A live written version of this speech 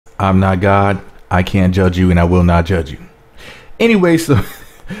I'm not God. I can't judge you, and I will not judge you. Anyway, so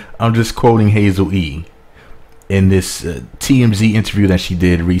I'm just quoting Hazel E in this TMZ interview that she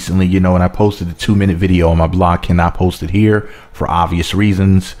did recently, you know, and I posted a 2-minute video on my blog. Cannot post it here for obvious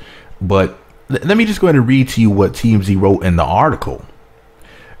reasons, but let me just go ahead and read to you what TMZ wrote in the article.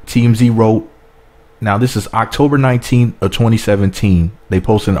 TMZ wrote, now this is October 19th of 2017. They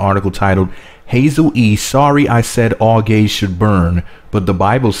posted an article titled, Hazel E, sorry I said all gays should burn, but the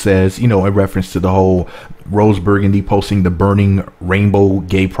Bible says, you know, in reference to the whole Rose Burgundy posting the burning rainbow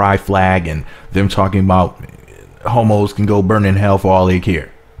gay pride flag and them talking about homos can go burn in hell for all they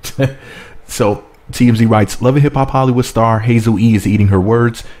care. So TMZ writes, Love and Hip Hop Hollywood star Hazel E is eating her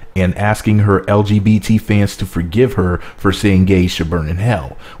words and asking her LGBT fans to forgive her for saying gays should burn in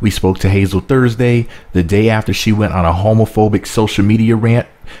hell. We spoke to Hazel Thursday, the day after she went on a homophobic social media rant.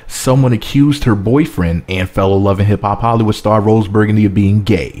 Someone accused her boyfriend and fellow Love and Hip Hop Hollywood star Rose Burgundy of being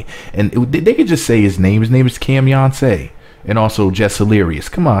gay. And they could just say his name. His name is Cam Yonsei. And also Jess Hilarious.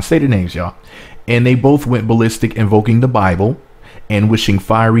 Come on, say the names, y'all. And they both went ballistic, invoking the Bible and wishing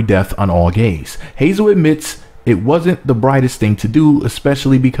fiery death on all gays. Hazel admits it wasn't the brightest thing to do,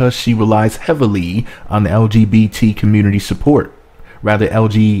 especially because she relies heavily on the LGBT community support. Rather,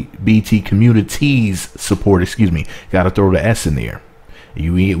 LGBT community's support, excuse me. Gotta throw the S in there.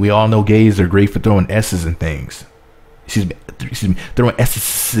 We all know gays are great for throwing S's and things. Excuse me, throwing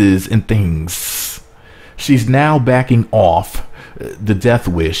S's and things. She's now backing off the death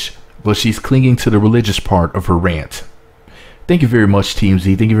wish, but she's clinging to the religious part of her rant. Thank you very much, Team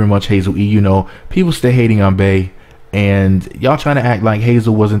Z. Thank you very much, Hazel E. You know, people stay hating on Bae, and y'all trying to act like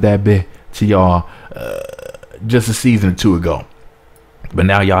Hazel wasn't that big to y'all just a season or two ago. But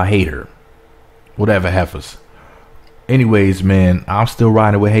now y'all hate her. Whatever, heifers. Anyways, man, I'm still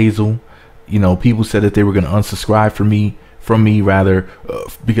riding with Hazel. You know, people said that they were going to unsubscribe from me,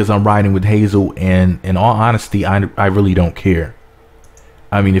 because I'm riding with Hazel. And in all honesty, I really don't care.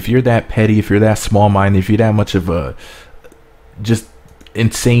 I mean, if you're that petty, if you're that small-minded, if you're that much of a just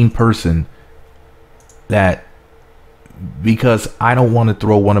insane person, that because I don't want to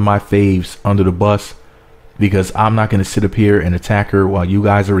throw one of my faves under the bus, because I'm not going to sit up here and attack her while you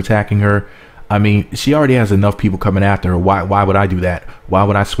guys are attacking her. I mean, she already has enough people coming after her. Why would I do that? Why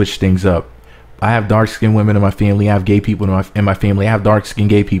would I switch things up? I have dark-skinned women in my family. I have gay people in my family. I have dark-skinned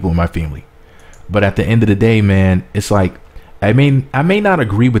gay people in my family. But at the end of the day, man, it's like, I may not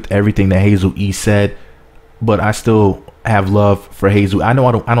agree with everything that Hazel E said, but I still have love for Hazel. I know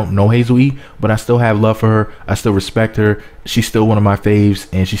I don't know Hazel E, but I still have love for her. I still respect her. She's still one of my faves,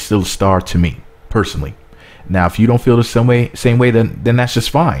 and she's still a star to me personally. Now, if you don't feel the same way, then that's just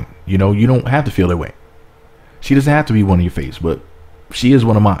fine. You know, you don't have to feel that way. She doesn't have to be one of your faves, but she is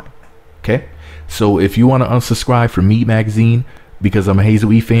one of mine. Okay? So if you want to unsubscribe from Meat Magazine because I'm a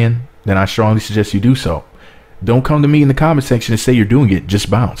Hazel E fan, then I strongly suggest you do so. Don't come to me in the comment section and say you're doing it. Just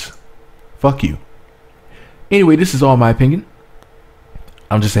bounce. Fuck you. Anyway, this is all my opinion.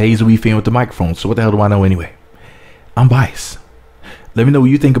 I'm just a Hazel E fan with the microphone, so what the hell do I know anyway? I'm biased. Let me know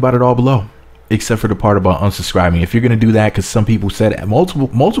what you think about it all below, except for the part about unsubscribing. If you're going to do that, because some people said it,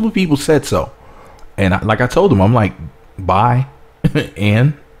 multiple people said so. And like I told them, I'm like, bye.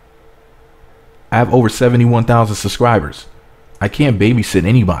 And I have over 71,000 subscribers. I can't babysit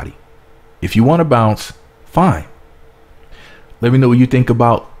anybody. If you want to bounce, fine. Let me know what you think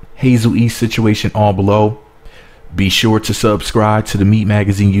about Hazel E's situation all below. Be sure to subscribe to the Meat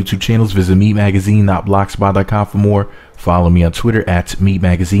Magazine YouTube channels. Visit meatmagazine.blogspot.com for more. Follow me on Twitter at Meat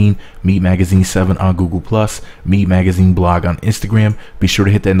Magazine, Meat Magazine 7 on Google+, Meat Magazine blog on Instagram. Be sure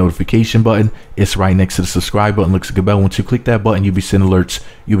to hit that notification button. It's right next to the subscribe button. Looks like a bell. Once you click that button, you'll be sent alerts.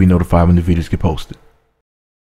 You'll be notified when the videos get posted.